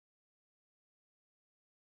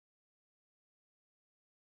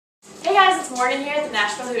morning here at the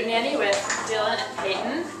Nashville Hootenanny with Dylan and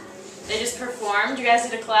Peyton. They just performed. You guys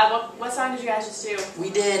did a collab. What song did you guys just do? We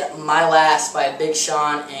did My Last by Big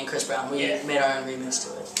Sean and Chris Brown. We made our own remix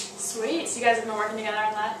to it. Sweet. So you guys have been working together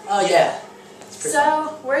on that? Oh, yeah.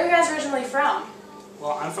 So, where are you guys originally from?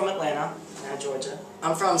 Well, I'm from Atlanta, Georgia.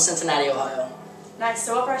 I'm from Cincinnati, Ohio. Nice.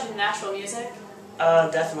 So what brought you to Nashville music?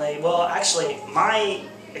 Definitely. Well, actually, my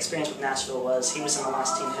experience with Nashville was he was in the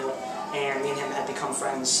last Teen Hoot, and me and him had become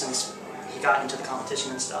friends since he got into the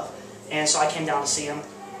competition and stuff. And so I came down to see him,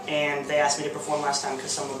 and they asked me to perform last time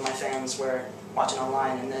because some of my fans were watching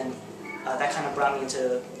online, and then that kind of brought me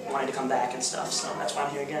into wanting to come back and stuff, so that's why I'm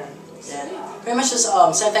here again. Yeah, pretty much just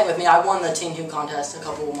same thing with me. I won the Teen Hoot contest a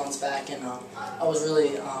couple of months back, and I was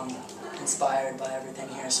really inspired by everything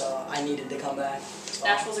here, so I needed to come back. So,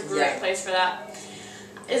 Nashville's a great place for that.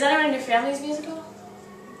 Is anyone in your family's musical?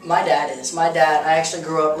 My dad is. My dad, I actually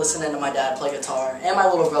grew up listening to my dad play guitar, and my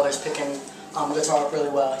little brother's picking guitar up really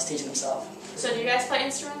well. He's teaching himself. So do you guys play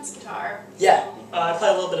instruments? Guitar? Yeah. I play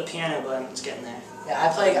a little bit of piano, but it's getting there. Yeah, I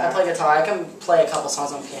play guitar. I can play a couple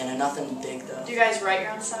songs on piano, nothing big though. Do you guys write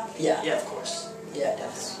your own stuff? Yeah. Yeah, of course. Yeah,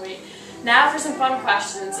 definitely. Sweet. Now for some fun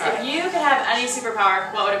questions. If you could have any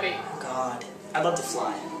superpower, what would it be? Oh, God. I'd love to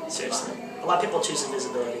fly, seriously. A lot of people choose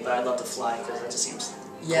invisibility, but I'd love to fly because that just seems...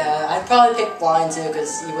 Yeah, I'd probably pick flying too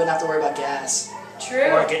because you wouldn't have to worry about gas.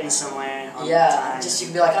 True. Or getting somewhere on time. Just you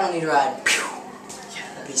could be like, I don't need a ride. Yeah,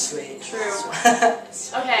 that'd be sweet. True.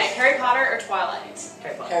 Okay, Harry Potter or Twilight?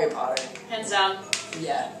 Harry Potter. Harry Potter. Hands down.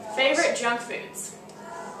 Yeah. Favorite junk foods?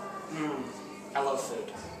 I love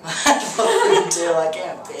food. I love food too. I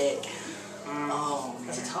can't pick. Oh, man.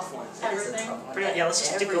 That's a tough one. Everything? Yeah, let's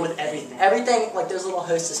just go with everything. Everything, like those little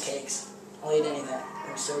Hostess cakes. I'll eat anything.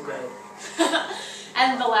 They're so great.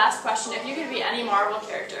 And the last question, if you could be any Marvel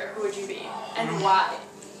character, who would you be? And why?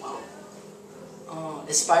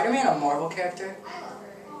 Is Spider-Man a Marvel character?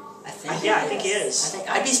 I think I think he is. I think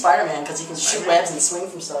I'd be Spider-Man because he can shoot webs and swing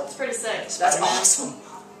from stuff. It's pretty sick. That's awesome.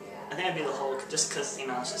 I think I'd be the Hulk, just because, you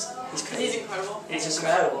know, it's just, he's crazy. He's incredible. He's just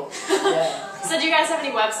incredible. Yeah. So do you guys have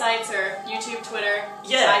any websites or YouTube, Twitter,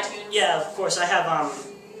 iTunes? Yeah, of course. I have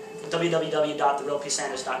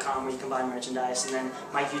www.therealpsanders.com where you can buy merchandise, and then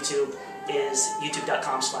my YouTube is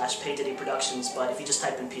youtube.com/PayDiddyProductions, but if you just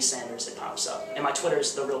type in P. Sanders, it pops up. And my Twitter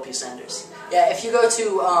is TheRealPSanders. Yeah, if you go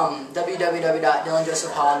to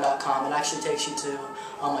www.dylanjosephholland.com, it actually takes you to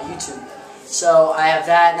my YouTube. So I have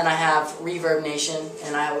that, and then I have Reverb Nation,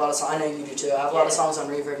 and I have a lot of songs. I know you do too. I have a lot of songs on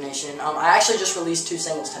Reverb Nation. I actually just released 2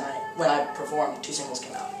 singles tonight. When I performed, 2 singles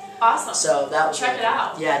came out. Awesome. So that was Check it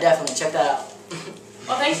out. Yeah, definitely check that out.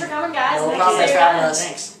 Well, thanks for coming, guys. No problem. Thanks for having us.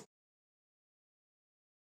 Thanks.